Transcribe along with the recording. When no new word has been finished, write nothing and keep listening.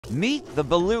Meet the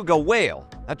beluga whale,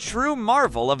 a true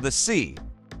marvel of the sea.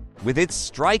 With its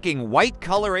striking white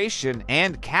coloration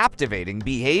and captivating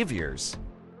behaviors,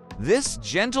 this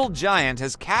gentle giant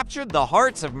has captured the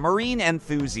hearts of marine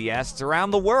enthusiasts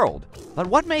around the world. But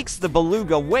what makes the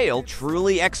beluga whale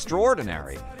truly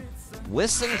extraordinary?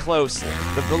 Listen closely.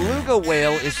 The beluga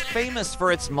whale is famous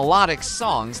for its melodic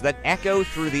songs that echo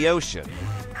through the ocean.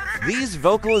 These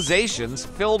vocalizations,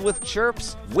 filled with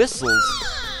chirps, whistles,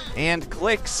 and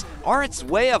clicks, are its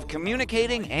way of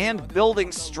communicating and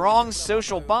building strong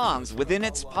social bonds within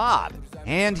its pod.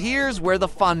 And here's where the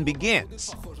fun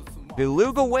begins.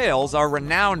 Beluga whales are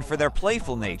renowned for their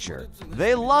playful nature.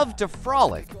 They love to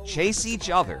frolic, chase each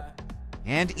other,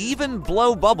 and even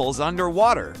blow bubbles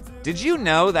underwater. Did you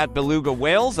know that beluga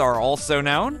whales are also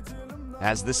known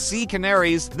as the sea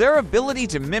canaries? Their ability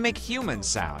to mimic human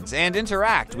sounds and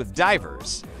interact with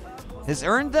divers has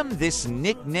earned them this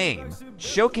nickname,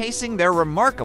 showcasing their remarkable